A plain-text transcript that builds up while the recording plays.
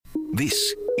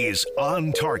This is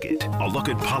On Target, a look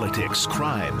at politics,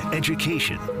 crime,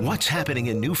 education, what's happening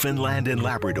in Newfoundland and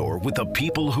Labrador with the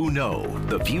people who know.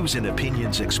 The views and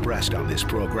opinions expressed on this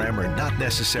program are not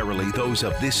necessarily those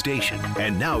of this station.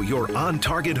 And now your On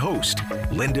Target host,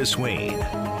 Linda Swain.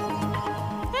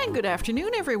 And good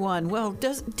afternoon, everyone. Well,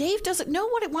 Dave doesn't know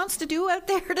what it wants to do out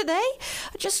there today.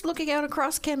 Just looking out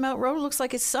across Kenmount Road, it looks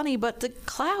like it's sunny, but the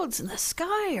clouds in the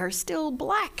sky are still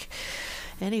black.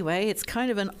 Anyway, it's kind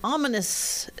of an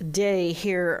ominous day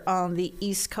here on the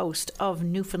east coast of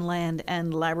Newfoundland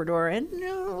and Labrador, and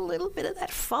a little bit of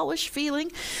that fallish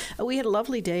feeling. We had a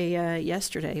lovely day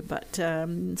yesterday, but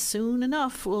soon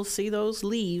enough we'll see those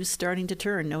leaves starting to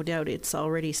turn. No doubt it's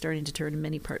already starting to turn in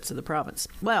many parts of the province.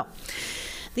 Well,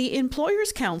 the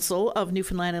Employers' Council of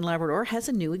Newfoundland and Labrador has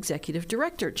a new executive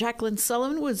director. Jacqueline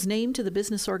Sullivan was named to the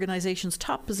business organization's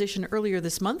top position earlier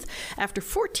this month after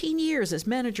 14 years as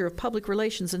manager of public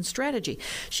relations and strategy.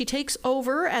 She takes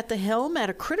over at the helm at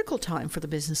a critical time for the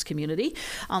business community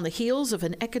on the heels of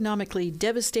an economically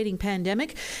devastating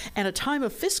pandemic and a time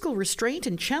of fiscal restraint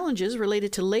and challenges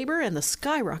related to labor and the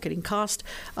skyrocketing cost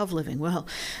of living. Well,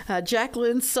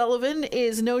 Jacqueline Sullivan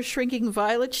is no shrinking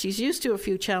violet. She's used to a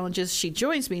few challenges. She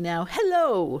joins me now.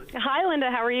 Hello. Hi,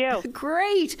 Linda. How are you?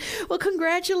 Great. Well,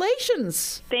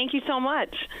 congratulations. Thank you so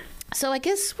much. So I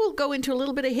guess we'll go into a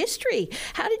little bit of history.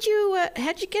 How did you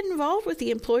get involved with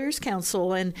the Employers'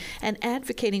 Council and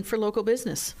advocating for local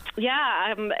business?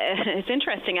 Yeah, it's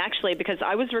interesting actually because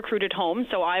I was recruited home.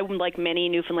 So I, like many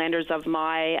Newfoundlanders of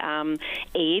my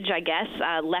age, I guess,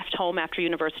 left home after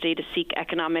university to seek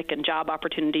economic and job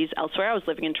opportunities elsewhere. I was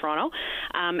living in Toronto,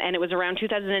 and it was around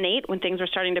 2008 when things were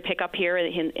starting to pick up here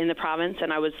in the province,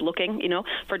 and I was looking,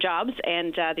 for jobs.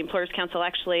 And the Employers' Council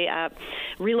actually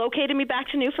relocated me back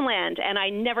to Newfoundland. And I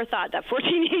never thought that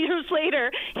 14 years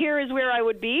later, here is where I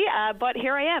would be. But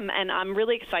here I am, and I'm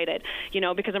really excited,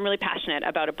 because I'm really passionate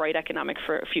about a bright economic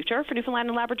future for Newfoundland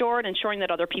and Labrador and ensuring that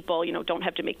other people, don't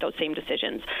have to make those same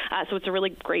decisions. So it's a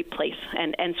really great place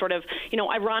and sort of,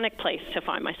 ironic place to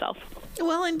find myself.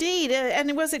 Well, indeed.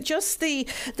 And was it just the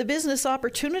business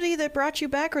opportunity that brought you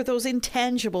back, or those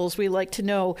intangibles we like to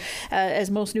know, as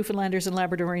most Newfoundlanders and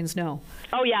Labradorians know?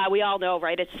 Oh yeah, we all know,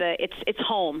 right? It's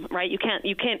home, right? You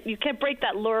can't break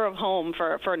that lure of home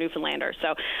for a Newfoundlander.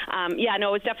 So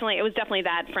it was definitely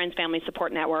that friends, family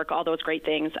support network, all those great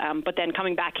things. But then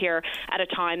coming back here at a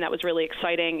time that was really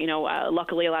exciting.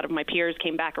 Luckily a lot of my peers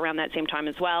came back around that same time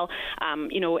as well.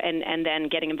 And then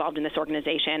getting involved in this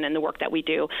organization and the work that we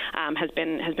do has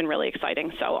been really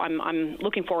exciting. So I'm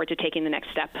looking forward to taking the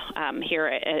next step here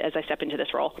as I step into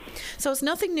this role. So it's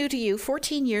nothing new to you,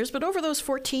 14 years, but over those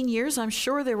 14 years, I'm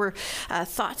sure there were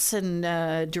thoughts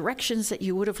and directions that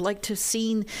you would have liked to have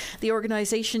seen the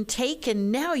organization take,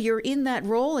 and now you're in that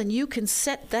role and you can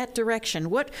set that direction.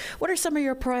 What are some of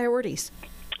your priorities?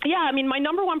 Yeah, my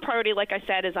number one priority, like I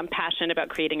said, is I'm passionate about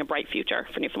creating a bright future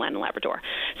for Newfoundland and Labrador.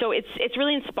 So it's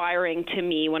really inspiring to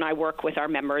me when I work with our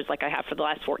members, like I have for the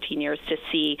last 14 years, to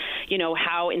see,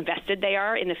 how invested they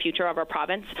are in the future of our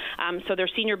province. So they're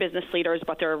senior business leaders,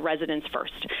 but they're residents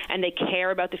first. And they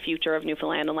care about the future of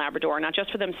Newfoundland and Labrador, not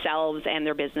just for themselves and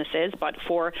their businesses, but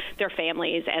for their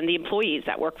families and the employees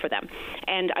that work for them.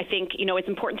 And I think, it's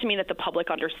important to me that the public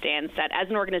understands that as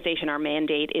an organization, our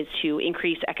mandate is to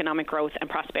increase economic growth and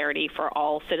prosperity for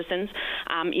all citizens.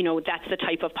 That's the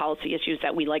type of policy issues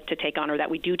that we like to take on, or that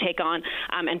we do take on.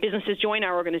 And businesses join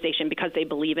our organization because they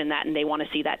believe in that and they want to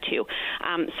see that too.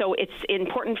 So it's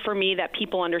important for me that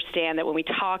people understand that when we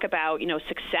talk about,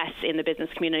 success in the business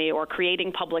community or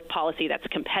creating public policy that's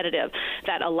competitive,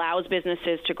 that allows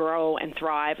businesses to grow and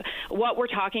thrive, what we're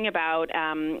talking about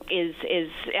is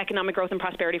economic growth and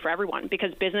prosperity for everyone,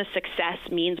 because business success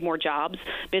means more jobs.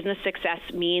 Business success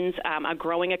means a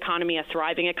growing economy, a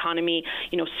thriving economy,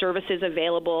 services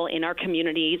available in our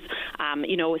communities,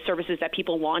 services that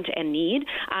people want and need,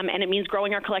 and it means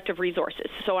growing our collective resources.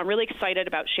 So I'm really excited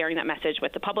about sharing that message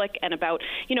with the public and about,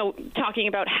 talking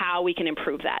about how we can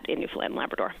improve that in Newfoundland and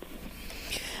Labrador.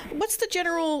 What's the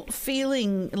general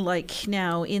feeling like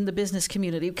now in the business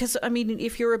community? Because,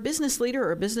 if you're a business leader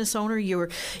or a business owner, you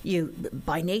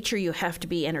by nature, you have to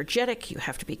be energetic, you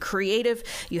have to be creative,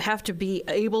 you have to be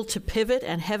able to pivot,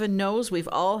 and heaven knows we've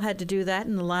all had to do that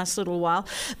in the last little while.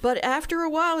 But after a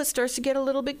while, it starts to get a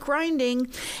little bit grinding,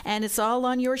 and it's all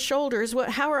on your shoulders.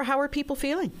 How are people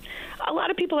feeling? A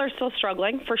lot of people are still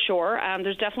struggling, for sure.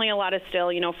 There's definitely a lot of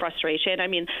still, frustration. I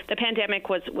mean, the pandemic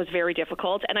was very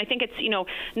difficult, and I think it's,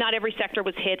 not every sector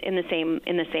was hit in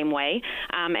the same way.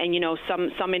 And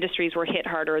some industries were hit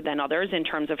harder than others in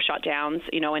terms of shutdowns,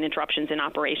 and interruptions in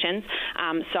operations.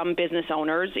 Some business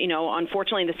owners,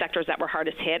 unfortunately, the sectors that were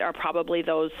hardest hit are probably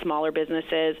those smaller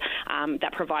businesses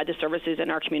that provide the services in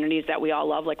our communities that we all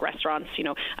love, like restaurants,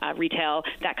 retail,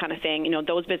 that kind of thing.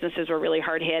 Those businesses were really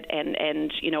hard hit,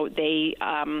 and they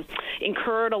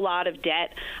incurred a lot of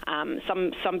debt.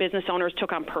 Some business owners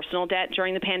took on personal debt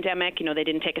during the pandemic. They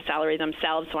didn't take a salary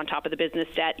themselves, so on top of the business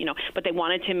debt, but they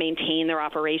wanted to maintain their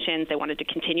operations. They wanted to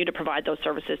continue to provide those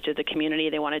services to the community.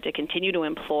 They wanted to continue to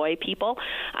employ people,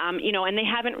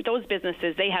 and those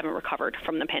businesses haven't recovered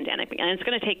from the pandemic, and it's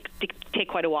going to take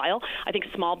quite a while. I think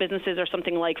small businesses are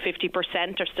something like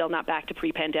 50% are still not back to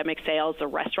pre-pandemic sales. The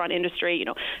restaurant industry,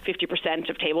 50%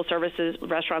 of table services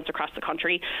restaurants across the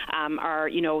country are,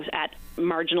 at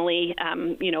marginally,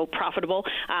 profitable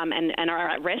and are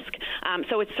at risk.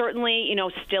 So it's certainly,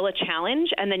 still a challenge.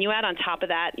 And then you add on top of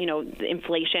that, the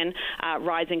inflation,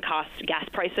 rising costs, gas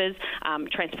prices,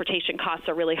 transportation costs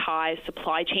are really high,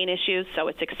 supply chain issues. So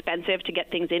it's expensive to get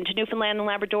things into Newfoundland and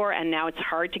Labrador, and now it's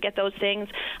hard to get those things.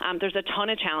 There's a ton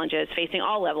of challenges facing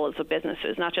all levels of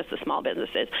businesses, not just the small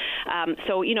businesses.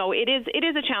 So it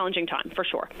is a challenging time for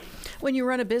sure. When you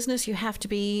run a business, you have to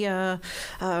be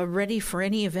ready for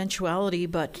any eventuality.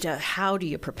 But how do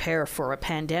you prepare for a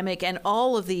pandemic and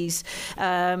all of these,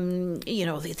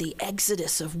 the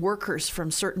exodus of workers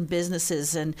from certain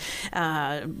businesses and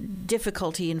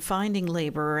difficulty in finding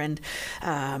labor and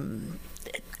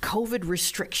COVID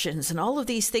restrictions and all of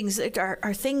these things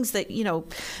are things that,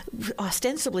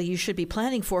 ostensibly you should be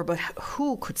planning for, but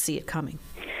who could see it coming?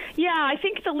 Yeah, I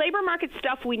think the labor market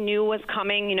stuff we knew was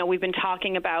coming. We've been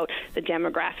talking about the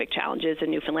demographic challenges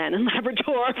in Newfoundland and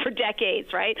Labrador for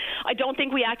decades, right? I don't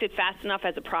think we acted fast enough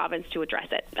as a province to address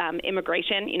it.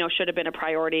 Immigration, should have been a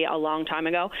priority a long time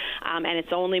ago, and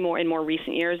it's only in more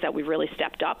recent years that we've really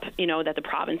stepped up, that the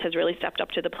province has really stepped up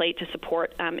to the plate to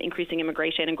support increasing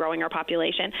immigration and growing our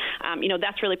population.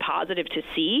 That's really positive to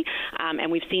see, and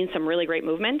we've seen some really great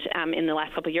movement in the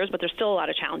last couple of years, but there's still a lot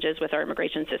of challenges with our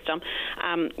immigration system.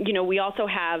 We also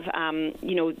have,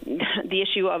 the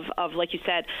issue of like you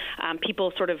said,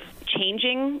 people sort of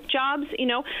changing jobs,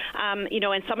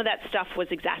 and some of that stuff was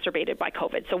exacerbated by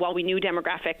COVID. So while we knew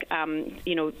demographic,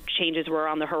 changes were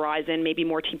on the horizon, maybe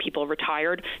more people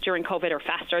retired during COVID or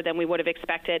faster than we would have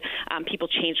expected. People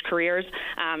changed careers,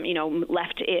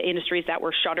 left industries that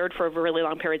were shuttered for really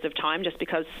long periods of time just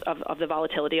because of the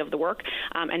volatility of the work.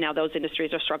 And now those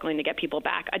industries are struggling to get people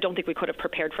back. I don't think we could have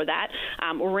prepared for that.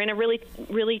 We're in a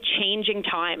really changing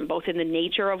time, both in the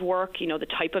nature of work, the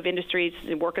type of industries,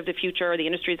 the work of the future, the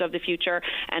industries of the future,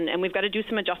 and we've got to do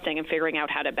some adjusting and figuring out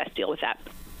how to best deal with that.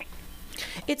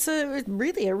 It's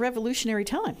really a revolutionary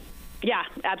time. Yeah,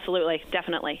 absolutely.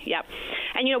 Definitely. Yep.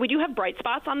 And, we do have bright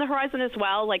spots on the horizon as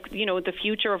well. Like, the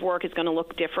future of work is going to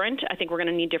look different. I think we're going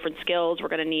to need different skills. We're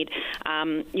going to need,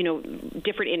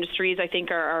 different industries, I think,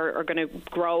 are going to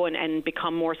grow and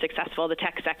become more successful. The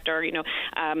tech sector,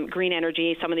 green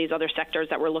energy, some of these other sectors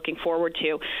that we're looking forward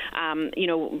to.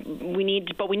 We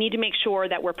need to make sure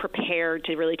that we're prepared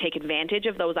to really take advantage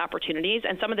of those opportunities.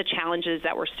 And some of the challenges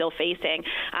that we're still facing,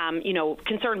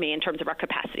 concern me in terms of our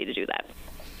capacity to do that.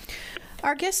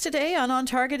 Our guest today on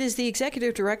Target is the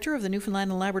Executive Director of the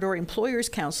Newfoundland and Labrador Employers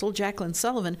Council, Jacqueline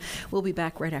Sullivan. We'll be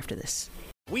back right after this.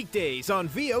 Weekdays on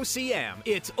VOCM,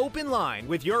 it's Open Line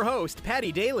with your host,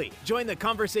 Patty Daly. Join the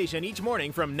conversation each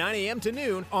morning from 9 a.m. to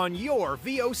noon on your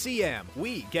VOCM.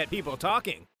 We get people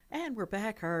talking. And we're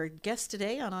back. Our guest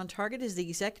today on Target is the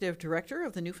Executive Director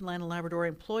of the Newfoundland and Labrador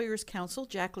Employers Council,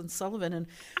 Jacqueline Sullivan. And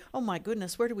oh my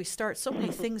goodness, where do we start? So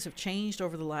many things have changed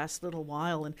over the last little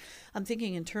while. And I'm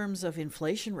thinking in terms of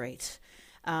inflation rates.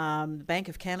 The Bank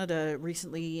of Canada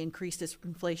recently increased its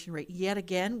inflation rate yet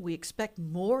again. We expect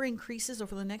more increases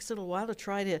over the next little while to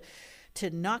try to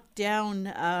knock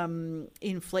down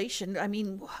inflation. I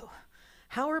mean,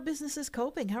 how are businesses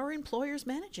coping? How are employers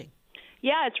managing?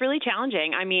 Yeah, it's really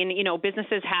challenging. I mean,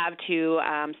 businesses have to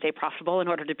stay profitable in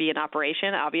order to be in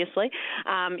operation, obviously,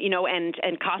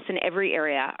 and costs in every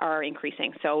area are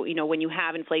increasing. So, when you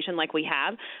have inflation like we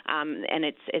have, and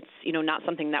it's not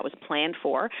something that was planned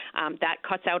for, that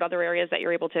cuts out other areas that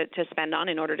you're able to spend on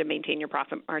in order to maintain your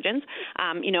profit margins.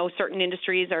 Certain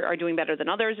industries are doing better than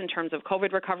others in terms of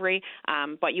COVID recovery,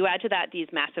 but you add to that these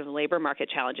massive labor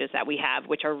market challenges that we have,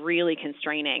 which are really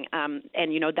constraining. And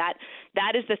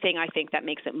that is the thing I think think that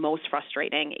makes it most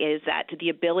frustrating is that the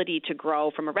ability to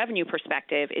grow from a revenue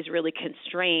perspective is really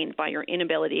constrained by your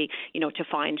inability, to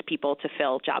find people to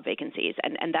fill job vacancies.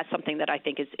 And that's something that I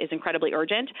think is incredibly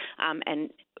urgent and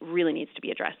really needs to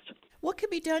be addressed. What can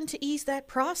be done to ease that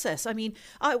process? I mean,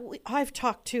 I've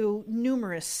talked to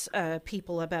numerous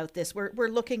people about this. We're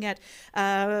looking at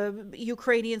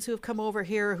Ukrainians who have come over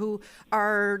here who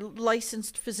are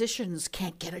licensed physicians,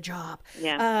 can't get a job.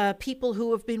 Yeah. People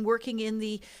who have been working in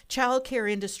the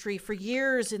childcare industry for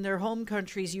years in their home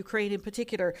countries, Ukraine in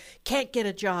particular, can't get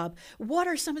a job. What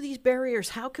are some of these barriers?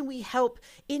 How can we help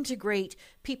integrate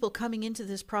people coming into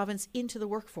this province into the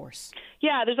workforce?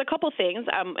 Yeah, there's a couple things.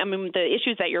 The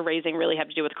issues that you're raising really have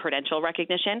to do with credential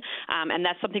recognition, and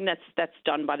that's something that's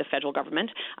done by the federal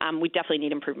government. We definitely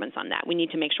need improvements on that. We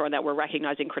need to make sure that we're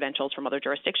recognizing credentials from other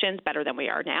jurisdictions better than we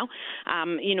are now.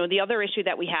 The other issue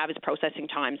that we have is processing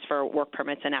times for work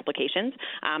permits and applications.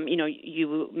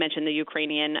 You mentioned the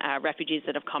Ukrainian refugees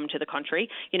that have come to the country.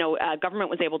 Government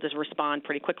was able to respond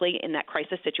pretty quickly in that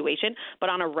crisis situation, but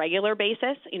on a regular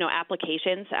basis,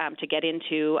 applications to get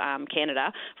into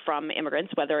Canada from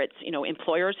immigrants, whether it's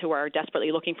employers who are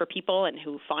desperately looking for people and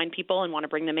who find people and want to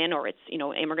bring them in, or it's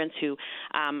immigrants who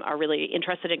are really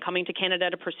interested in coming to Canada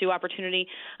to pursue opportunity.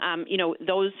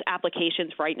 Those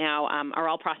applications right now are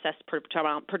all processed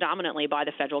predominantly by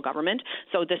the federal government.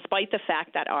 So despite the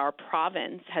fact that our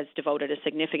province has devoted a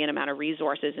significant amount of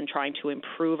resources in trying to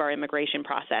improve our immigration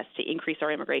process, to increase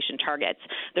our immigration targets,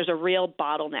 there's a real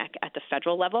bottleneck at the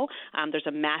federal level. There's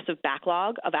a massive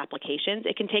backlog of applications.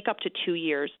 It can take up to 2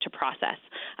 years to process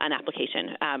an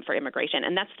application for immigration,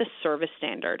 and that's the service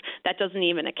standard. That doesn't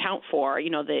even account for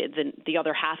the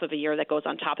other half of a year that goes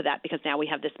on top of that, because now we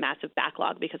have this massive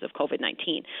backlog because of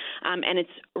COVID-19, and it's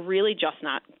really just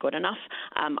not good enough.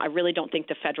 I really don't think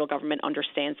the federal government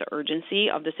understands the urgency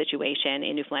of the situation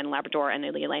in Newfoundland and Labrador and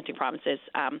in the Atlantic provinces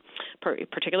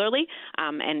particularly,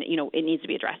 and it needs to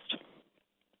be addressed.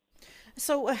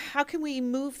 So how can we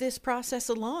move this process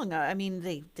along? I mean,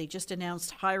 they just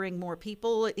announced hiring more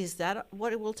people. Is that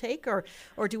what it will take,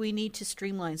 or do we need to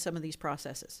streamline some of these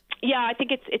processes? Yeah, I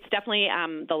think it's definitely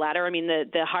the latter. I mean,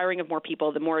 the hiring of more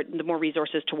people, the more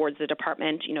resources towards the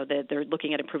department. They're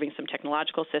looking at improving some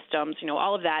technological systems.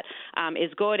 All of that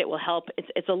is good. It will help.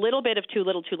 It's a little bit of too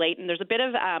little, too late, and there's a bit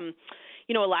of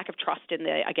a lack of trust in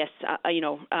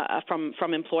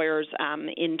from employers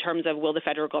in terms of, will the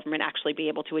federal government actually be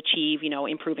able to achieve,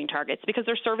 improving targets, because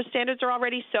their service standards are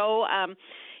already so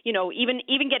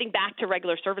even getting back to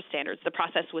regular service standards, the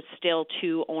process was still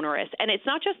too onerous. And it's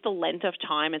not just the length of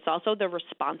time, it's also the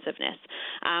responsiveness.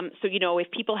 If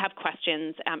people have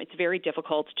questions, it's very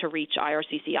difficult to reach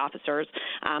IRCC officers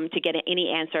to get any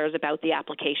answers about the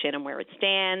application and where it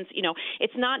stands.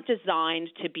 It's not designed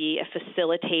to be a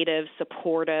facilitative,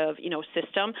 supportive,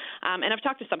 system. And I've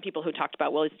talked to some people who talked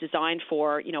about, well, it's designed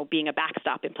for, being a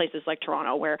backstop in places like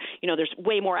Toronto, where, there's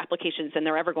way more applications than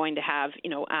they're ever going to have,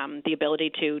 the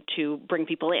ability to bring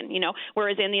people in,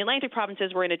 whereas in the Atlantic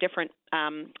provinces, we're in a different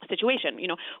situation,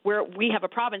 where we have a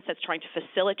province that's trying to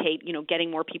facilitate, getting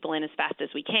more people in as fast as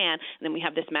we can. And then we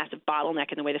have this massive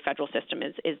bottleneck in the way the federal system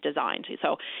is designed.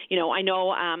 So, I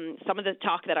know some of the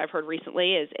talk that I've heard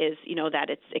recently is that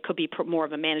it could be more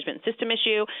of a management system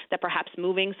issue, that perhaps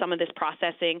moving some of this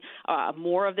processing,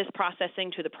 more of this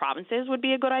processing to the provinces would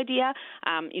be a good idea.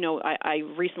 I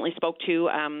recently spoke to,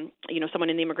 someone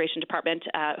in the immigration department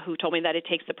who told me that it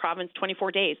takes the province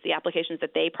 24 days. The applications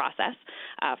that they process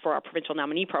for our provincial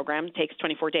nominee program takes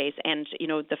 24 days, and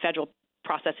the federal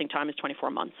processing time is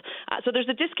 24 months. So there's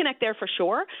a disconnect there for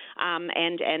sure,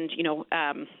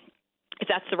 if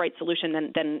that's the right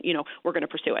solution, then we're going to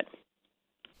pursue it.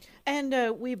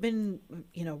 And we've been,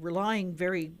 relying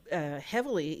very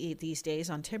heavily these days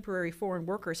on temporary foreign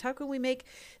workers. How can we make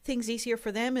things easier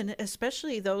for them, and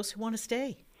especially those who want to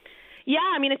stay? Yeah,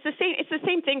 I mean, it's the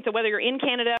same thing. So whether you're in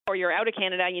Canada or you're out of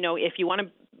Canada, if you want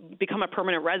to become a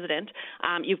permanent resident,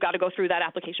 you've got to go through that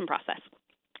application process.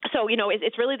 So,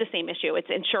 it's really the same issue. It's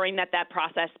ensuring that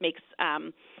process makes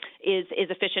is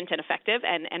efficient and effective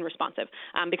and responsive,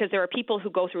 because there are people who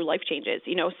go through life changes,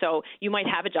 so you might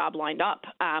have a job lined up,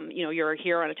 you're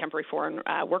here on a temporary foreign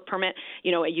work permit,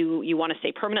 you want to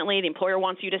stay permanently, the employer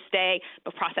wants you to stay,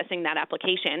 but processing that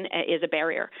application is a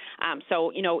barrier.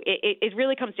 So, it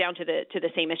really comes down to the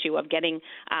same issue of getting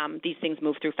these things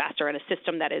moved through faster in a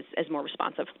system that is more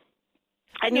responsive.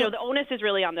 And, the onus is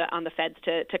really on the feds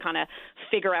to kind of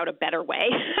figure out a better way,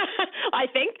 I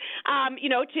think,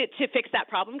 to fix that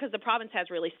problem, because the province has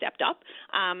really stepped up.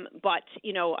 But,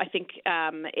 I think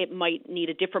it might need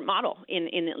a different model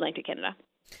in Atlantic Canada.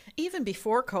 Even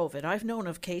before COVID, I've known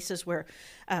of cases where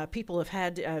people have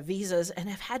had visas and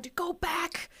have had to go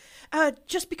back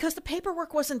just because the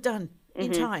paperwork wasn't done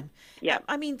in time. Yeah.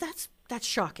 I mean, that's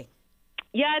shocking.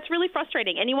 Yeah, it's really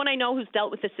frustrating. Anyone I know who's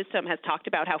dealt with the system has talked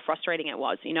about how frustrating it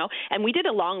was, and we did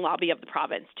a long lobby of the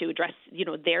province to address,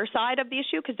 their side of the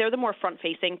issue because they're the more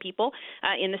front-facing people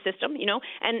in the system,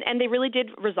 and they really did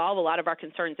resolve a lot of our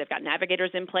concerns. They've got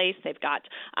navigators in place. They've got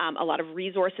a lot of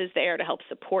resources there to help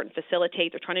support and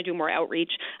facilitate. They're trying to do more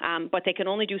outreach, but they can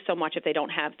only do so much if they don't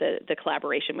have the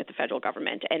collaboration with the federal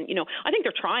government. And, I think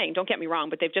they're trying, don't get me wrong,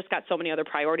 but they've just got so many other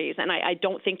priorities. And I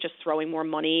don't think just throwing more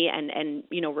money and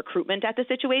recruitment at the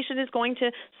situation is going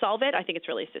to solve it. I think it's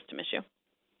really a system issue.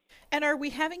 And are we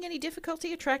having any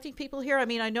difficulty attracting people here? I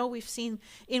mean, I know we've seen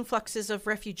influxes of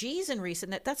refugees in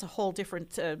recent. That's a whole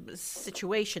different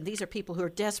situation. These are people who are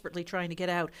desperately trying to get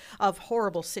out of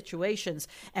horrible situations,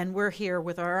 and we're here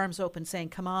with our arms open saying,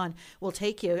 come on, we'll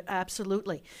take you,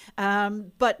 absolutely.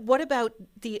 But what about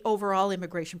the overall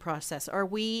immigration process? Are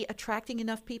we attracting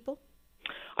enough people?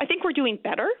 I think we're doing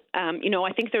better.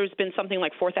 I think there's been something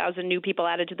like 4,000 new people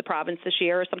added to the province this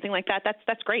year or something like that.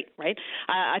 That's great, right?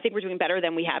 I think we're doing better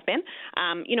than we have been.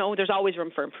 There's always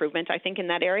room for improvement, I think, in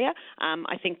that area.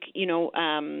 I think,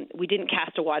 we didn't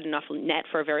cast a wide enough net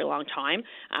for a very long time.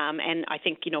 And I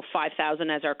think, 5,000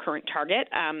 as our current target,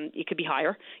 it could be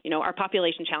higher. Our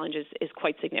population challenge is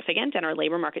quite significant and our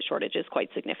labor market shortage is quite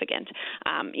significant.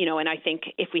 And I think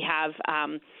if we have,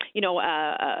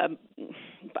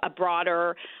 a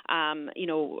broader,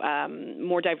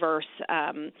 more diverse,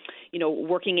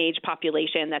 working age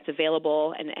population that's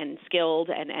available and skilled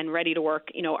and ready to work,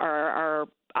 our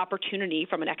opportunity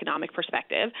from an economic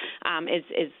perspective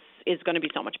is going to be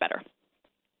so much better.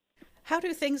 How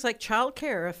do things like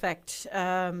childcare affect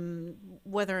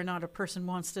whether or not a person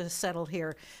wants to settle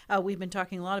here? We've been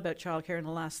talking a lot about childcare in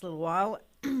the last little while.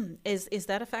 Is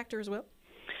that a factor as well?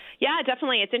 Yeah,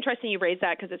 definitely. It's interesting you raised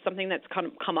that because it's something that's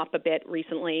come up a bit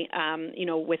recently,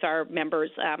 with our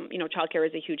members. Childcare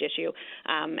is a huge issue,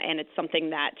 and it's something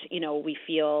that, we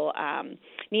feel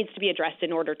needs to be addressed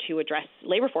in order to address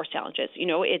labor force challenges.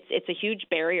 It's a huge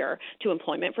barrier to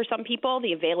employment for some people,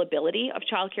 the availability of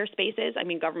childcare spaces. I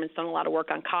mean, government's done a lot of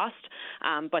work on cost,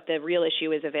 but the real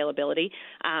issue is availability.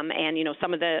 And,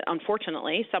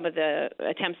 unfortunately, some of the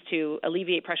attempts to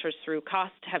alleviate pressures through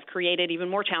cost have created even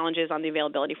more challenges on the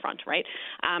availability front. Right.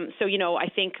 I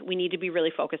think we need to be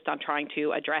really focused on trying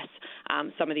to address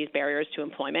some of these barriers to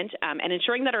employment and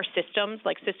ensuring that our systems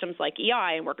like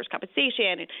EI and workers'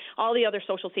 compensation and all the other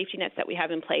social safety nets that we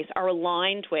have in place are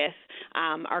aligned with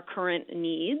our current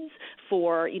needs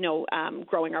for,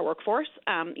 growing our workforce,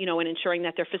 and ensuring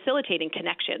that they're facilitating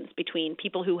connections between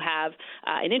people who have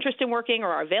an interest in working or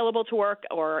are available to work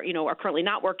or, are currently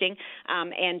not working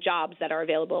and jobs that are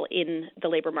available in the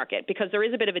labor market, because there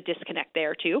is a bit of a disconnect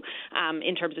there, too.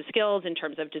 In terms of skills, in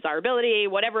terms of desirability,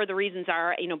 whatever the reasons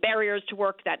are, barriers to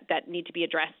work that need to be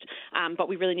addressed. But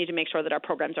we really need to make sure that our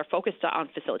programs are focused on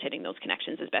facilitating those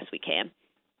connections as best we can.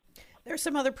 There are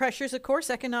some other pressures, of course,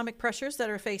 economic pressures that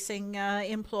are facing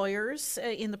employers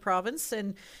in the province,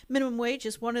 and minimum wage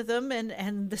is one of them,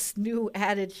 and this new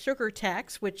added sugar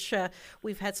tax, which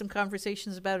we've had some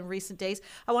conversations about in recent days.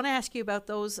 I want to ask you about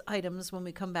those items when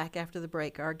we come back after the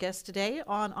break. Our guest today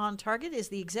on Target is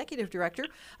the Executive Director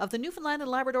of the Newfoundland and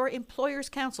Labrador Employers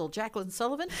Council, Jacqueline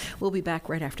Sullivan. We'll be back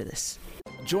right after this.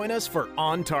 Join us for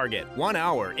On Target, 1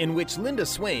 hour in which Linda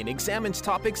Swain examines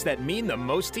topics that mean the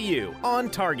most to you. On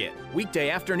Target, weekday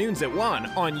afternoons at 1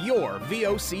 on your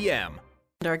VOCM.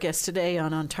 Our guest today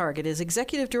on Target is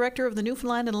Executive Director of the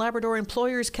Newfoundland and Labrador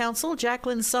Employers Council,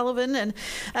 Jacqueline Sullivan. And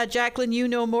Jacqueline, you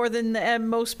know more than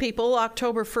most people.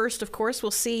 October 1st, of course,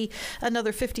 we'll see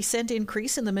another 50-cent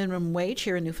increase in the minimum wage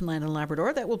here in Newfoundland and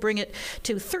Labrador. That will bring it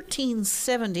to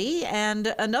 $13.70,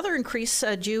 and another increase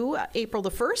due April the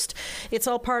 1st. It's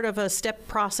all part of a step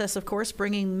process, of course,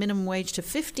 bringing minimum wage to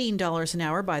 $15 an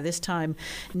hour by this time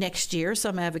next year.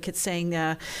 Some advocates saying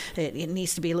it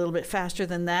needs to be a little bit faster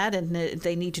than that, and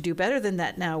they need to do better than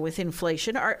that now with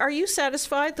inflation. Are you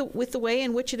satisfied with the way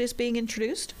in which it is being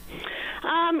introduced?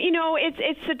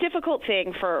 It's a difficult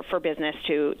thing for business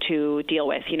to deal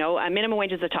with. Minimum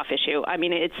wage is a tough issue. I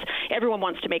mean, everyone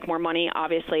wants to make more money.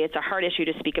 Obviously, it's a hard issue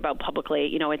to speak about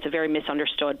publicly. It's a very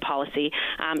misunderstood policy.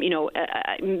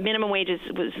 Minimum wage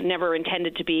was never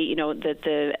intended to be,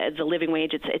 the living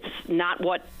wage. It's not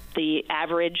what the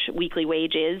average weekly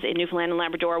wage is in Newfoundland and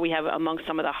Labrador. We have amongst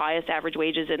some of the highest average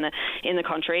wages in the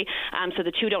country. So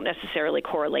the two don't necessarily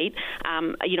correlate.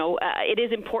 It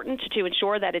is important to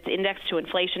ensure that it's indexed to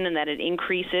inflation and that it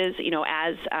increases,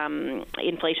 as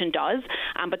inflation does.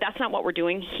 But that's not what we're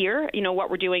doing here. What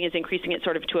we're doing is increasing it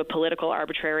sort of to a political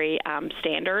arbitrary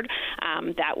standard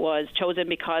that was chosen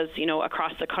because,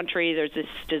 across the country there's this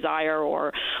desire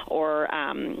or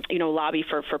lobby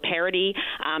for parity.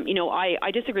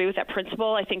 I disagree with that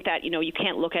principle. I think that, you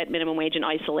can't look at minimum wage in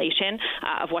isolation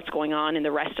of what's going on in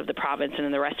the rest of the province and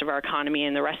in the rest of our economy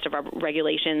and the rest of our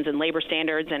regulations and labor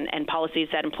standards and policies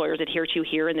that employers adhere to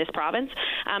here in this province.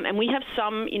 And we have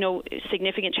some,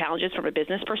 significant challenges from a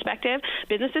business perspective.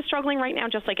 Business is struggling right now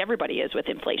just like everybody is with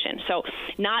inflation. So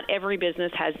not every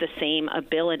business has the same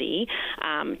ability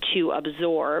to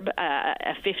absorb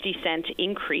a 50-cent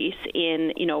increase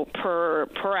in,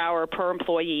 per hour, per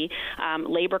employee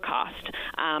labor cost,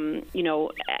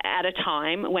 at a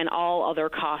time when all other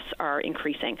costs are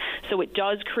increasing. So it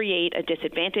does create a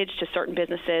disadvantage to certain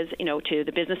businesses, to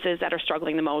the businesses that are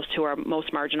struggling the most, who are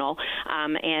most marginal.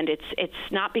 And it's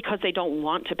not because they don't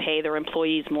want to pay their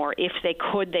employees more. If they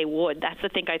could, they would. That's the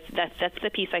thing. That's the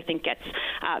piece I think gets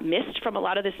missed from a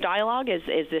lot of this dialogue is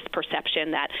this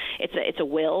perception that it's a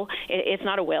will. It's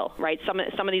not a will, right? Some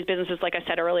of these businesses, like I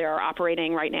said earlier, are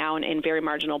operating right now in very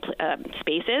marginal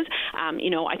spaces.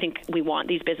 I think we want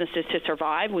these businesses to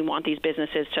survive. We want these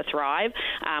businesses to thrive.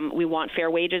 We want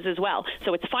fair wages as well.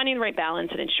 So it's finding the right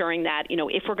balance and ensuring that,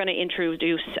 if we're going to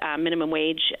introduce minimum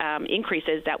wage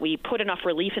increases, that we put enough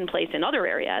relief in place in other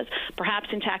areas, perhaps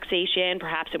in taxation,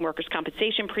 perhaps in workers'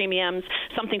 compensation premiums,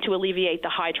 something to alleviate the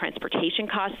high transportation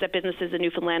costs that businesses in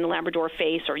Newfoundland and Labrador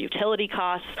face, or utility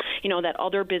costs, that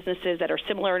other businesses that are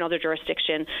similar in other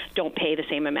jurisdictions don't pay the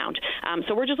same amount.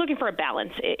 So we're just looking for a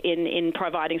balance in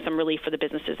providing some relief for the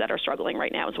businesses that are struggling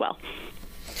right now as well.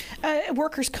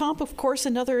 Workers' comp, of course,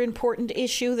 another important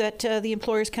issue that the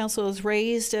Employers' Council has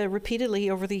raised repeatedly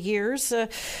over the years.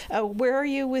 Where are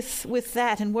you with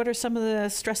that, and what are some of the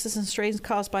stresses and strains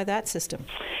caused by that system?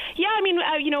 Yeah, I mean,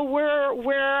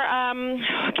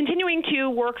 we're continuing to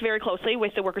work very closely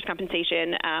with the workers'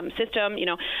 compensation system.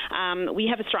 We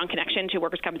have a strong connection to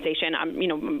workers' compensation.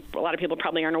 A lot of people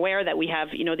probably aren't aware that we have,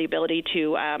 the ability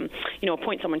to,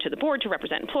 appoint someone to the board to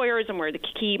represent employers, and we're the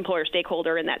key employer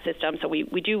stakeholder in that system. So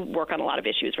we do work on a lot of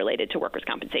issues related to workers'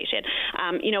 compensation.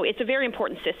 It's a very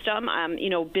important system.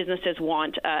 Businesses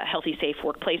want healthy, safe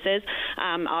workplaces.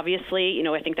 Obviously,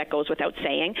 I think that goes without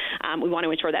saying. We want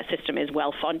to ensure that system is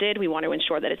well funded. We want to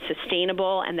ensure that it's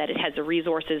sustainable and that it has the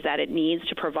resources that it needs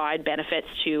to provide benefits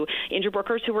to injured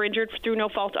workers who were injured through no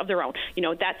fault of their own.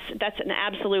 That's an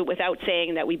absolute without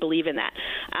saying that we believe in that.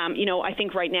 I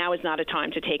think right now is not a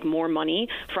time to take more money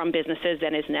from businesses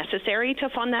than is necessary to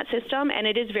fund that system, and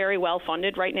it is very well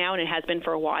funded right now, and it has been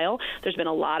for a while. There's been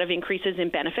a lot of increases in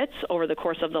benefits over the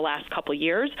course of the last couple of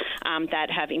years that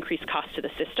have increased costs to the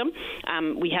system.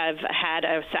 We have had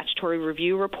a statutory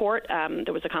review report.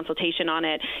 There was a consultation on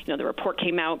it. The report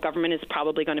came out. Government is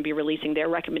probably going to be releasing their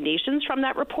recommendations from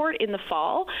that report in the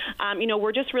fall.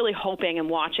 We're just really hoping and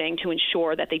watching to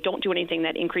ensure that they don't do anything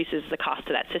that increases the cost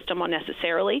of that system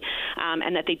unnecessarily,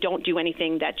 and that they don't do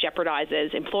anything that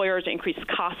jeopardizes employers, increases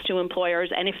costs to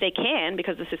employers, and if they can,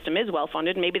 because the system is well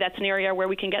funded, maybe that's an area where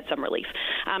we can get some relief.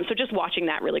 So just watching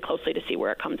that really closely to see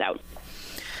where it comes out.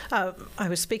 I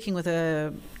was speaking with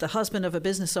the husband of a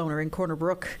business owner in Corner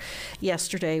Brook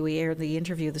yesterday. We aired the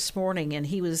interview this morning, and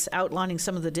he was outlining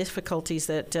some of the difficulties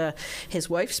that his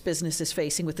wife's business is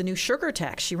facing with the new sugar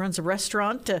tax. She runs a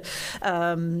restaurant.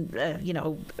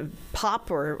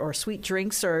 Pop or sweet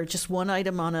drinks are just one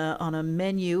item on a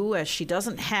menu. She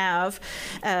doesn't have,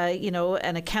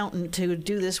 an accountant to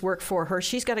do this work for her.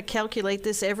 She's got to calculate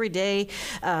this every day,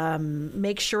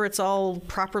 make sure it's all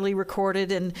properly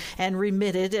recorded and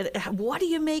remitted. What do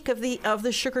you make of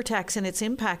the sugar tax and its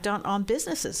impact on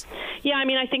businesses? Yeah, I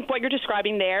mean, I think what you're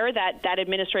describing there, that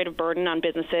administrative burden on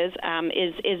businesses,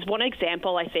 is one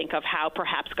example, I think, of how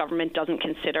perhaps government doesn't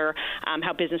consider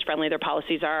how business-friendly their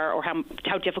policies are, or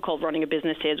how difficult running a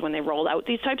business is when they roll out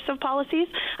these types of policies.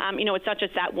 It's not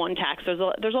just that one tax. There's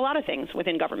a lot of things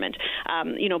within government.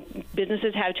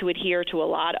 Businesses have to adhere to a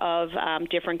lot of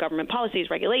different government policies,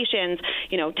 regulations,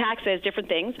 taxes, different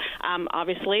things.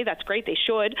 Obviously, that's great. They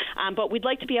should. But we'd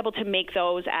like to be able to make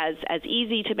those as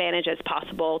easy to manage as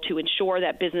possible to ensure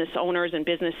that business owners and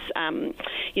businesses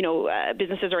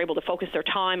are able to focus their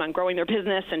time on growing their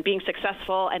business and being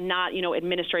successful, and not,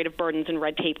 administrative burdens and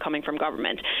red tape coming from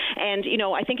government. And,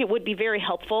 I think it would be very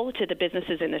helpful to the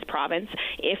businesses in this province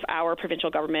if our provincial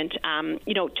government,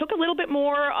 took a little bit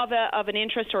more of an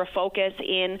interest or a focus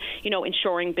in,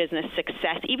 ensuring business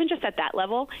success, even just at that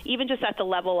level, even just at the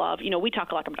level of, we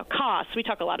talk a lot about costs, we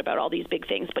talk a lot about all these big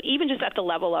things, but even just at the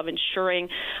level of ensuring,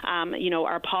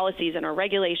 our policies and our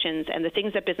regulations guidelines and the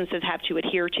things that businesses have to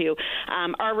adhere to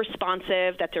are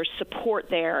responsive, that there's support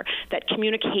there, that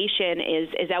communication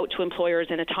is out to employers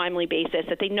in a timely basis,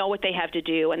 that they know what they have to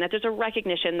do, and that there's a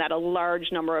recognition that a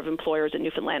large number of employers in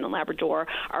Newfoundland and Labrador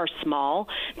are small.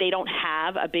 They don't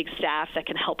have a big staff that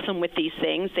can help them with these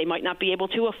things. They might not be able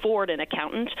to afford an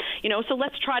accountant, so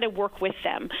let's try to work with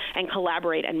them and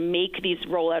collaborate and make these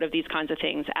rollout of these kinds of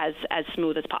things as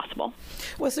smooth as possible.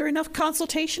 Was there enough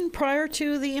consultation prior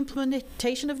to the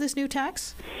implementation of this new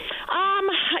tax?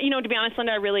 To be honest,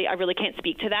 Linda, I really can't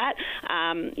speak to that.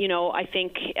 I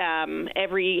think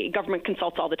every government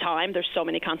consults all the time. There's so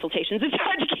many consultations; it's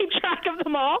hard to keep track of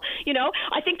them all.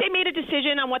 I think they made a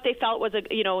decision on what they felt was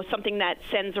something that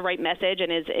sends the right message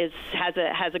and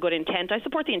has a good intent. I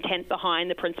support the intent behind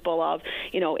the principle of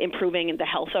improving the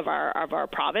health of our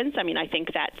province. I mean, I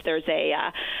think that there's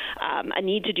a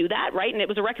need to do that, right? And it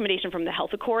was a recommendation from the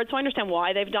Health Accord, so I understand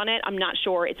why they've done it. I'm not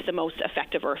sure it's the most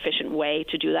effective or efficient way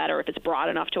to do that, or if it's broad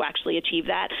enough to actually achieve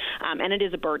that. And it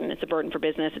is a burden. It's a burden for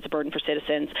business. It's a burden for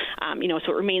citizens.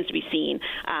 So it remains to be seen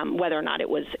whether or not it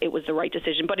was the right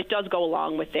decision. But it does go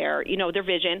along with their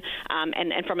vision.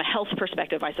 And from a health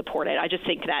perspective, I support it. I just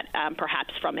think that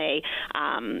perhaps from a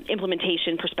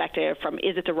implementation perspective,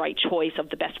 is it the right choice of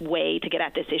the best way to get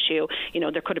at this issue?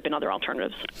 There could have been other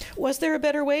alternatives. Was there a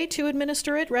better way to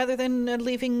administer it rather than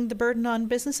leaving the burden on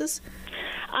businesses?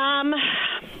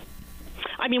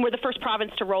 We're the first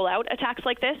province to roll out a tax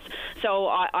like this, so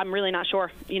I'm really not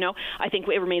sure. I think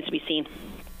it remains to be seen.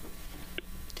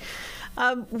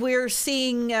 We're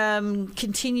seeing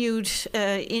continued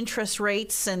interest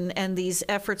rates and these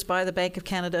efforts by the Bank of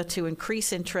Canada to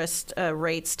increase interest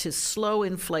rates to slow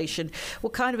inflation.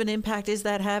 What kind of an impact is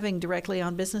that having directly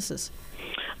on businesses?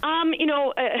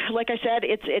 Like I said,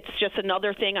 it's just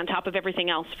another thing on top of everything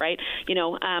else, right?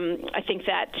 I think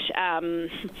that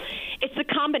it's the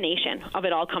combination of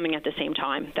it all coming at the same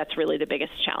time that's really the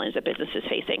biggest challenge that business is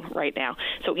facing right now.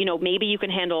 So, maybe you can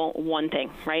handle one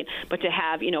thing, right? But to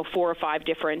have, 4 or 5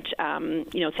 different,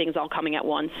 things all coming at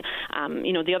once.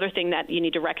 The other thing that you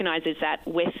need to recognize is that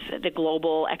with the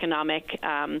global economic,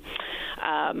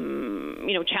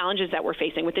 challenges that we're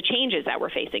facing, with the changes that we're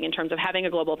facing in terms of having a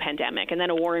global pandemic and then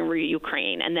a war in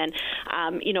Ukraine, and then,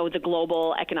 the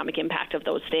global economic impact of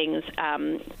those things,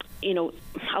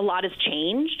 a lot has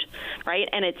changed, right?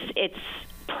 And it's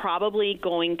probably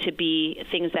going to be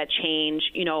things that change,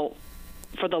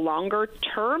 for the longer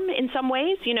term in some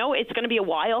ways. It's going to be a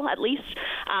while at least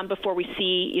before we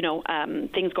see,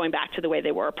 things going back to the way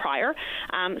they were prior.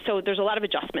 So there's a lot of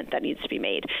adjustment that needs to be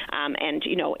made.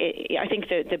 I think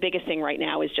the biggest thing right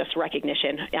now is just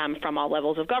recognition from all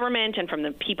levels of government and from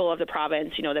the people of the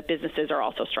province, that businesses are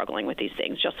also struggling with these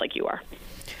things, just like you are.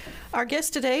 Our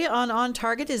guest today on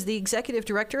Target is the Executive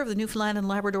Director of the Newfoundland and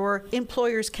Labrador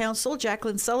Employers Council,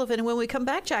 Jacqueline Sullivan. And when we come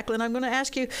back, Jacqueline, I'm going to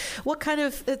ask you what kind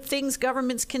of things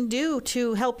governments can do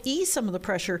to help ease some of the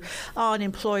pressure on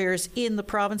employers in the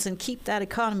province and keep that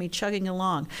economy chugging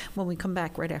along when we come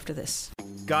back right after this.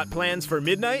 Got plans for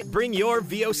midnight? Bring your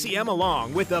VOCM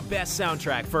along with the best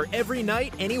soundtrack for every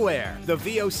night, anywhere. The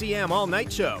VOCM All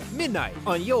Night Show, midnight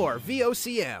on your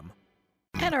VOCM.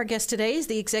 And our guest today is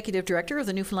the Executive Director of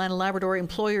the Newfoundland and Labrador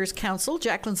Employers Council,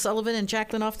 Jacqueline Sullivan. And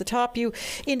Jacqueline, off the top, you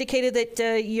indicated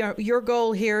that your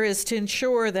goal here is to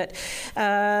ensure that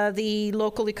the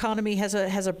local economy has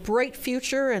a bright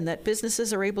future and that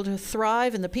businesses are able to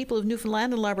thrive and the people of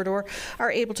Newfoundland and Labrador are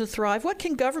able to thrive. What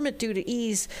can government do to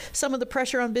ease some of the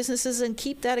pressure on businesses and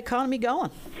keep that economy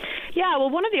going? Yeah, well,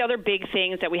 one of the other big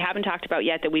things that we haven't talked about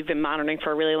yet that we've been monitoring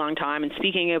for a really long time and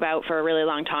speaking about for a really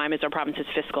long time is our province's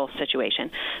fiscal situation.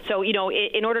 So,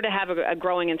 in order to have a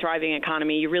growing and thriving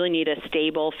economy, you really need a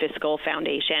stable fiscal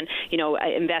foundation.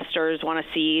 Investors want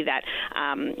to see that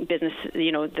business,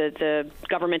 the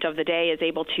government of the day is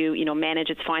able to, manage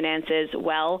its finances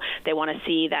well. They want to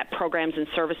see that programs and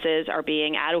services are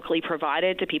being adequately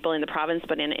provided to people in the province,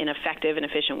 but in an effective and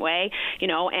efficient way,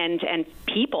 and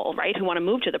people, right, who want to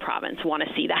move to the province want to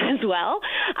see that as well.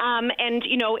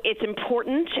 It's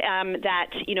important that,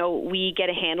 we get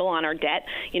a handle on our debt.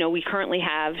 We currently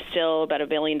have still about $1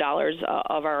 billion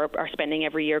of our spending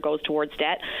every year goes towards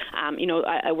debt.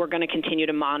 We're going to continue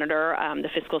to monitor the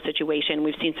fiscal situation.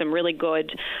 We've seen some really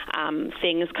good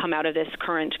things come out of this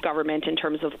current government in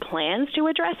terms of plans to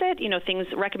address it.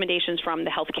 Recommendations from the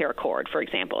Healthcare Accord, for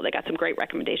example. They got some great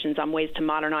recommendations on ways to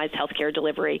modernize healthcare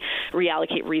delivery,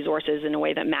 reallocate resources in a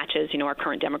way that matches, our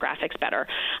current demographic demographics better.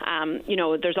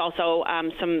 There's also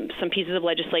some pieces of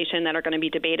legislation that are going to be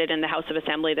debated in the House of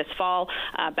Assembly this fall,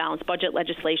 balanced budget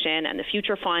legislation and the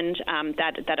Future Fund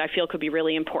that I feel could be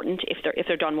really important if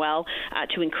they're done well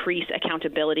to increase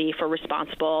accountability for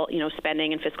responsible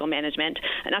spending and fiscal management,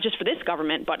 and not just for this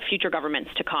government but future governments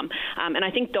to come. And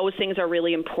I think those things are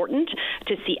really important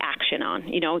to see action on.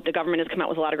 The government has come out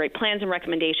with a lot of great plans and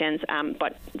recommendations,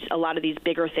 but a lot of these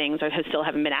bigger things still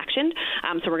haven't been actioned.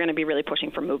 So we're going to be really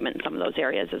pushing for movement in some of those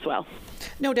areas as well.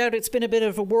 No doubt it's been a bit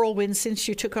of a whirlwind since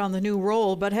you took on the new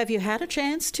role, but have you had a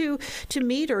chance to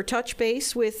meet or touch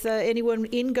base with anyone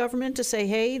in government to say,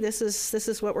 hey, this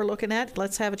is what we're looking at,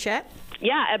 let's have a chat?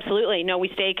 Yeah, absolutely. No, we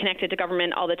stay connected to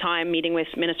government all the time, meeting with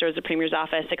ministers, the Premier's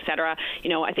office, et cetera.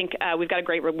 I think we've got a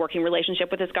great working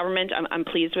relationship with this government. I'm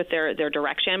pleased with their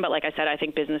direction, but like I said, I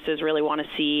think businesses really want to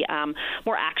see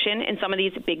more action in some of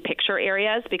these big picture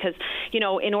areas because,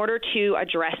 in order to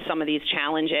address some of these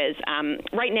challenges,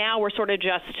 right now we're sort of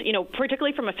just,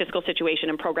 particularly from a fiscal situation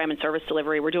and program and service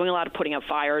delivery, we're doing a lot of putting out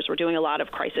fires. We're doing a lot of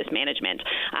crisis management.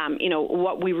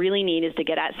 What we really need is to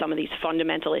get at some of these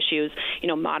fundamental issues,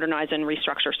 modernize and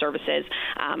restructure services,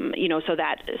 so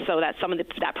that some of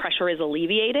that pressure is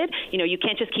alleviated. You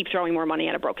can't just keep throwing more money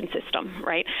at a broken system,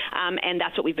 right? And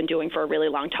that's what we've been doing for a really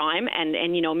long time. And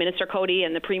Minister Cody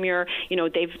and the Premier,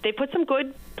 they've put some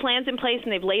good plans in place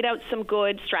and they've laid out some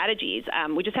good strategies.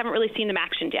 We just haven't really seen them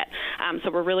actioned yet.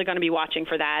 So we're really going to be watching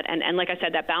for that. And like I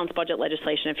said, that balanced budget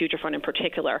legislation and Future Fund in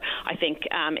particular, I think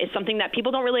is something that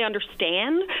people don't really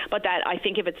understand, but that I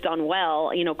think if it's done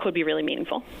well, could be really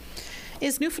meaningful.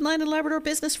 Is Newfoundland and Labrador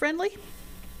business friendly?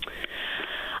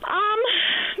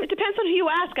 It depends on who you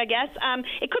ask, I guess.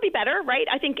 It could be better, right?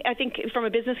 I think from a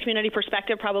business community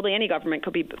perspective, probably any government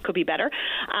could be better.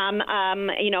 And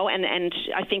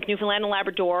I think Newfoundland and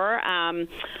Labrador,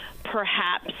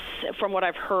 perhaps from what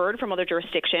I've heard from other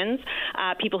jurisdictions,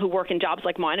 people who work in jobs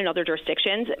like mine in other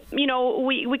jurisdictions,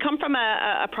 we come from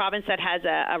a province that has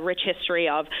a rich history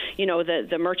of,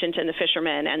 the merchant and the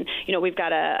fisherman, and, we've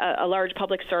got a large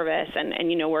public service, and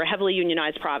we're a heavily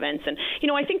unionized province. And,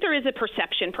 I think there is a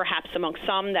perception perhaps among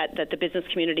some that the business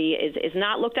community is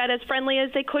not looked at as friendly as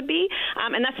they could be.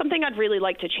 And that's something I'd really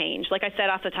like to change. Like I said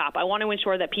off the top, I want to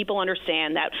ensure that people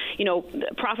understand that,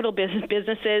 profitable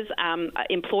businesses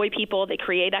employ people, they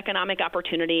create economic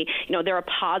opportunity. They're a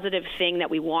positive thing that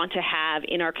we want to have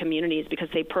in our communities because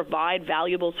they provide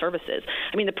valuable services.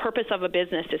 I mean, the purpose of a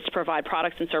business is to provide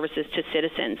products and services to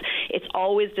citizens. It's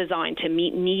always designed to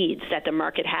meet needs that the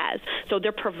market has. So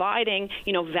they're providing,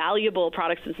 valuable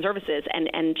products and services and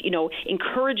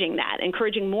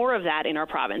encouraging more of that in our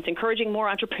province, encouraging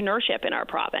more entrepreneurship in our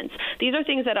province. These are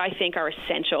things that I think are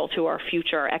essential to our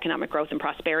future economic growth and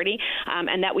prosperity,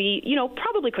 and that we,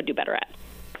 probably could do better at.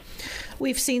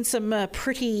 We've seen some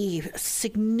pretty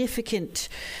significant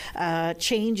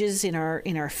changes in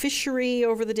our fishery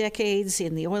over the decades,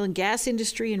 in the oil and gas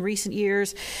industry in recent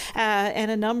years, and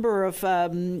a number of,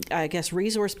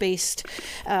 resource-based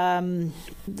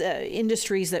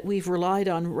industries that we've relied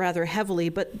on rather heavily.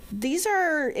 But these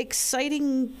are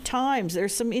exciting times.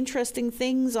 There's some interesting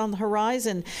things on the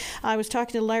horizon. I was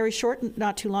talking to Larry Short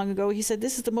not too long ago. He said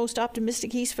this is the most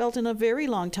optimistic he's felt in a very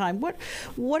long time.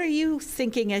 What are you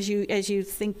thinking as you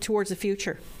think towards the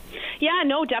future? Yeah,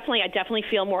 no, definitely. I definitely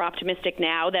feel more optimistic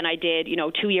now than I did,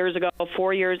 2 years ago,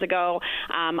 4 years ago.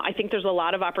 I think there's a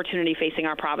lot of opportunity facing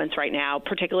our province right now,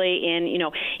 particularly in,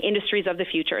 industries of the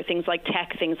future, things like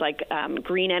tech, things like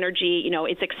green energy.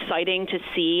 It's exciting to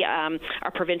see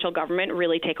our provincial government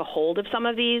really take a hold of some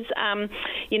of these,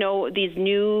 these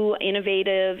new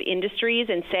innovative industries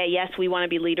and say, yes, we want to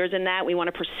be leaders in that. We want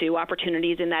to pursue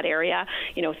opportunities in that area.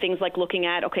 Things like looking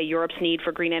at, Europe's need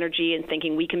for green energy and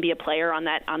thinking we can be a player on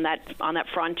that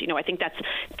front. I think that's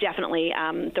definitely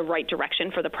the right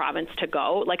direction for the province to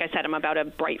go. Like I said, I'm about a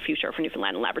bright future for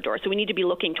Newfoundland and Labrador. So we need to be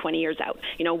looking 20 years out.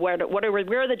 Where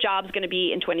are the jobs going to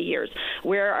be in 20 years?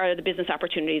 Where are the business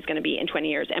opportunities going to be in 20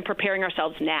 years? And preparing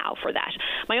ourselves now for that.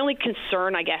 My only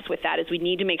concern, I guess, with that is we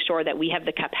need to make sure that we have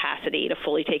the capacity to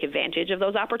fully take advantage of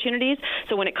those opportunities.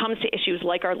 So when it comes to issues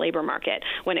like our labor market,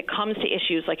 when it comes to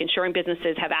issues like ensuring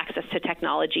businesses have access to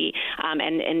technology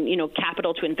and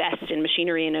capital to invest in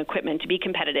machinery and equipment to be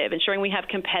competitive, ensuring we have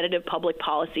competitive public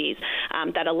policies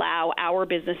that allow our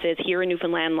businesses here in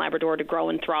Newfoundland and Labrador to grow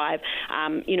and thrive,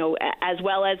 as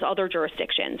well as other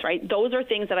jurisdictions, right? Those are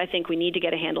things that I think we need to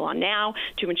get a handle on now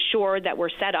to ensure that we're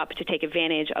set up to take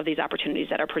advantage of these opportunities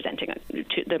that are presenting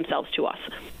themselves to us.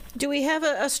 Do we have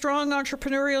a strong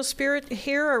entrepreneurial spirit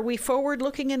here? Are we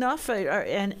forward-looking enough?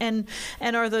 And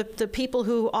are the people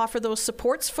who offer those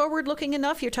supports forward-looking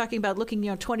enough? You're talking about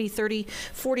looking 20, 30,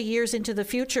 40 years into the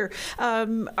future.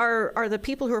 Are the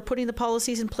people who are putting the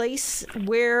policies in place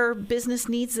where business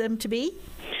needs them to be?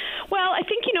 Well, I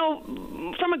think,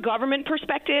 from a government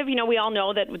perspective, we all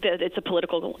know that it's a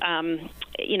political,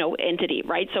 entity,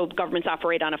 right? So governments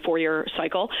operate on a 4-year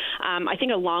cycle. I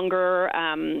think a longer,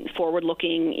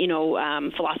 forward-looking,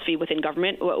 philosophy within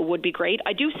government would be great.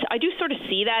 I do sort of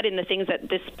see that in the things that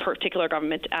this particular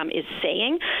government is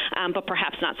saying, but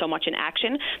perhaps not so much in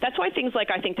action. That's why things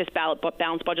like, I think, this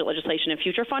balanced budget legislation and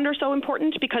future fund are so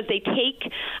important, because they take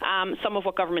some of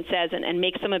what government says and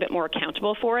makes them a bit more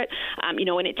accountable for it,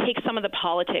 and it takes some of the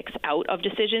politics out of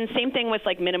decisions. Same thing with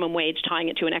like minimum wage, tying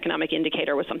it to an economic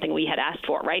indicator was something we had asked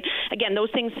for, right? Again,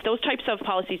 those types of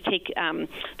policies take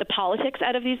the politics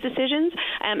out of these decisions.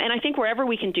 And I think wherever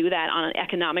we can do that on an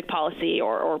economic policy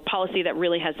or policy that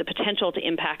really has the potential to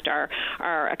impact our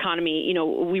economy,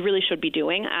 we really should be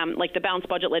doing. Like the balanced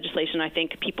budget legislation, I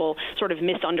think people sort of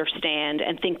misunderstand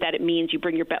and think that it means you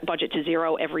bring your budget to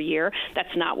zero every year.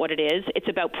 That's not what it is. It's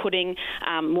about putting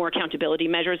more accountability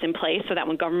measures in place so that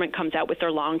when government comes out with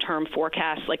their long-term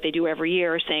forecasts like they do every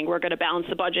year, saying we're going to balance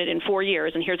the budget in 4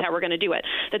 years and here's how we're going to do it,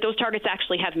 that those targets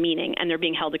actually have meaning and they're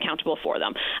being held accountable for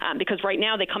them. Because right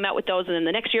now they come out with those and then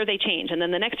the next year they change and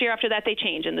then the next year after that they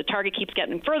change and the target keeps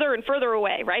getting further and further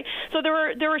away, right? So there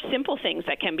are simple things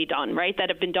that can be done, right, that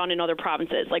have been done in other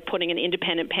provinces, like putting an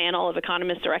independent panel of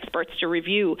economists or experts to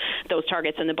review those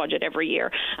targets in the budget every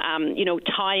year.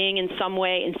 Tying in some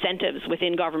way incentives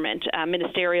within government,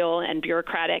 ministerial and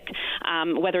bureaucratic,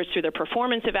 whether it's through their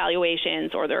performance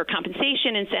evaluations or their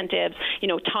compensation incentives,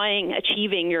 tying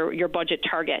achieving your budget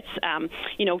targets,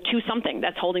 to something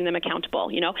that's holding them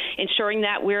accountable, ensuring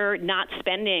that we're not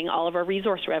spending all of our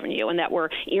resource revenue and that we're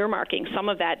earmarking some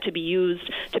of that to be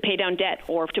used to pay down debt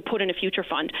or to put in a future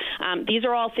fund. These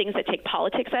are all things that take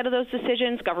politics out of those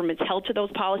decisions. Government's held to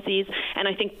those policies, and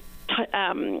I think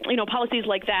policies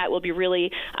like that will be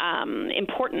really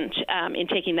important in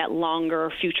taking that longer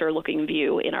future-looking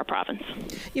view in our province.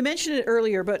 You mentioned it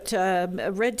earlier, but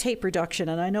red tape reduction,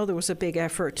 and I know there was a big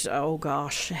effort,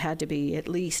 it had to be at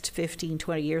least 15,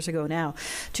 20 years ago now,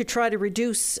 to try to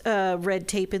reduce red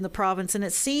tape in the province. And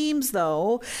it seems,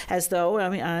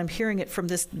 I'm hearing it from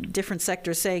this different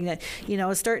sectors saying that,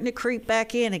 it's starting to creep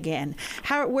back in again.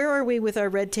 Where are we with our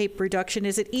red tape reduction?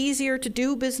 Is it easier to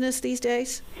do business these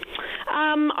days?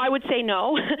 I would say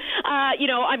no.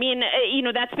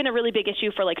 That's been a really big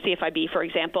issue for like CFIB, for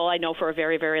example. I know for a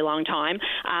very, very long time.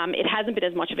 It hasn't been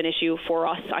as much of an issue for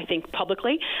us, I think,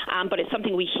 publicly, but it's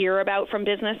something we hear about from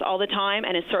business all the time,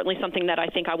 and it's certainly something that I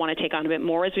think I want to take on a bit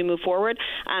more as we move forward,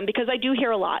 because I do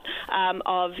hear a lot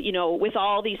of, with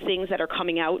all these things that are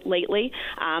coming out lately,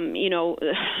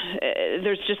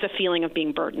 there's just a feeling of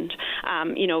being burdened,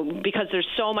 because there's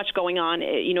so much going on,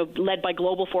 led by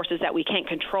global forces that we can't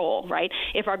control, right?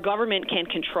 If our government can't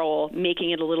control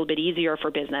making it a little bit easier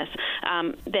for business,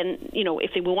 then,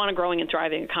 if we want a growing and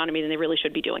thriving economy, then they really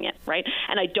should be doing it, right?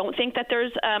 And I don't think that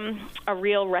there's a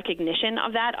real recognition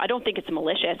of that. I don't think it's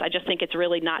malicious. I just think it's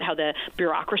really not how the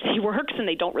bureaucracy works, and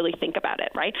they don't really think about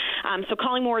it, right? So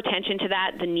calling more attention to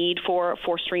that, the need for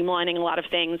streamlining a lot of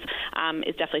things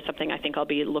is definitely something I think I'll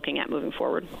be looking at moving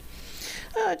forward.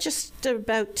 Just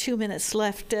about 2 minutes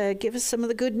left. Give us some of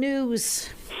the good news.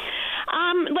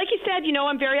 Like you said,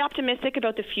 I'm very optimistic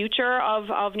about the future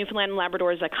of Newfoundland and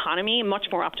Labrador's economy, much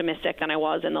more optimistic than I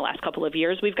was in the last couple of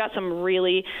years. We've got some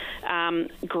really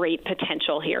great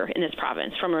potential here in this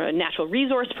province from a natural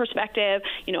resource perspective,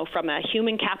 from a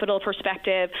human capital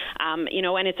perspective, and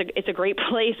it's a great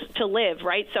place to live,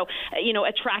 right? So,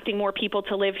 attracting more people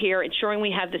to live here, ensuring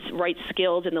we have the right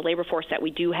skills in the labor force that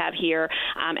we do have here,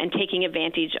 and taking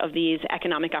advantage of these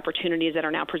economic opportunities that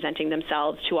are now presenting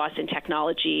themselves to us in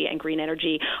technology and green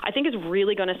energy, I think is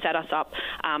really going to set us up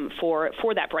for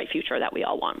that bright future that we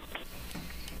all want.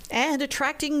 And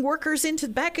attracting workers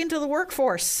back into the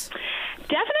workforce.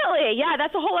 Definitely. Yeah,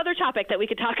 that's a whole other topic that we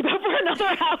could talk about for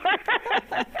another hour.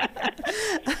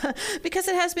 Because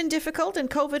it has been difficult, and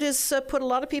COVID has put a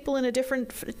lot of people in a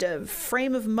different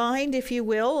frame of mind, if you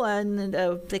will, and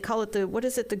they call it the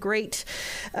great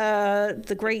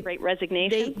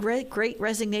resignation. Great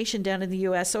resignation down in the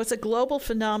U.S. So it's a global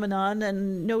phenomenon,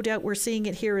 and no doubt we're seeing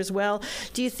it here as well.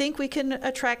 Do you think we can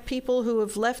attract people who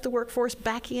have left the workforce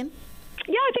back in?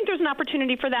 Yeah, I think there's an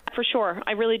opportunity for that. For sure.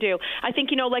 I really do. I think,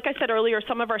 like I said earlier,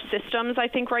 some of our systems, I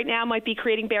think right now might be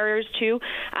creating barriers too.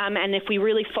 And if we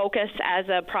really focus as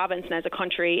a province and as a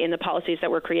country in the policies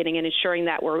that we're creating and ensuring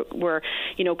that we're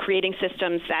creating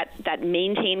systems that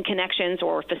maintain connections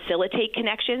or facilitate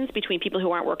connections between people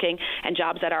who aren't working and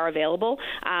jobs that are available,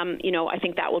 I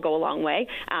think that will go a long way.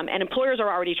 And employers are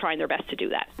already trying their best to do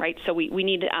that, right? So we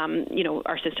need,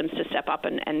 our systems to step up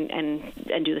and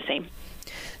do the same.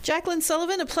 Jacqueline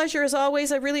Sullivan, a pleasure as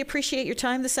always. I really appreciate your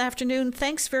time this afternoon.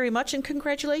 Thanks very much and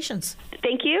congratulations.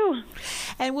 Thank you.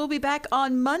 And we'll be back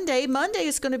on Monday. Monday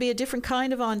is going to be a different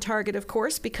kind of On Target, of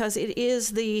course, because it is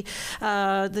the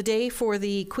day for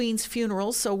the Queen's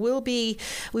funeral. So we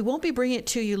won't be bringing it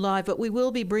to you live, but we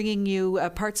will be bringing you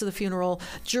parts of the funeral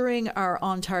during our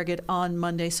On Target on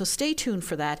Monday. So stay tuned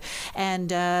for that. And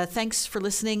thanks for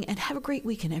listening and have a great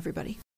weekend, everybody.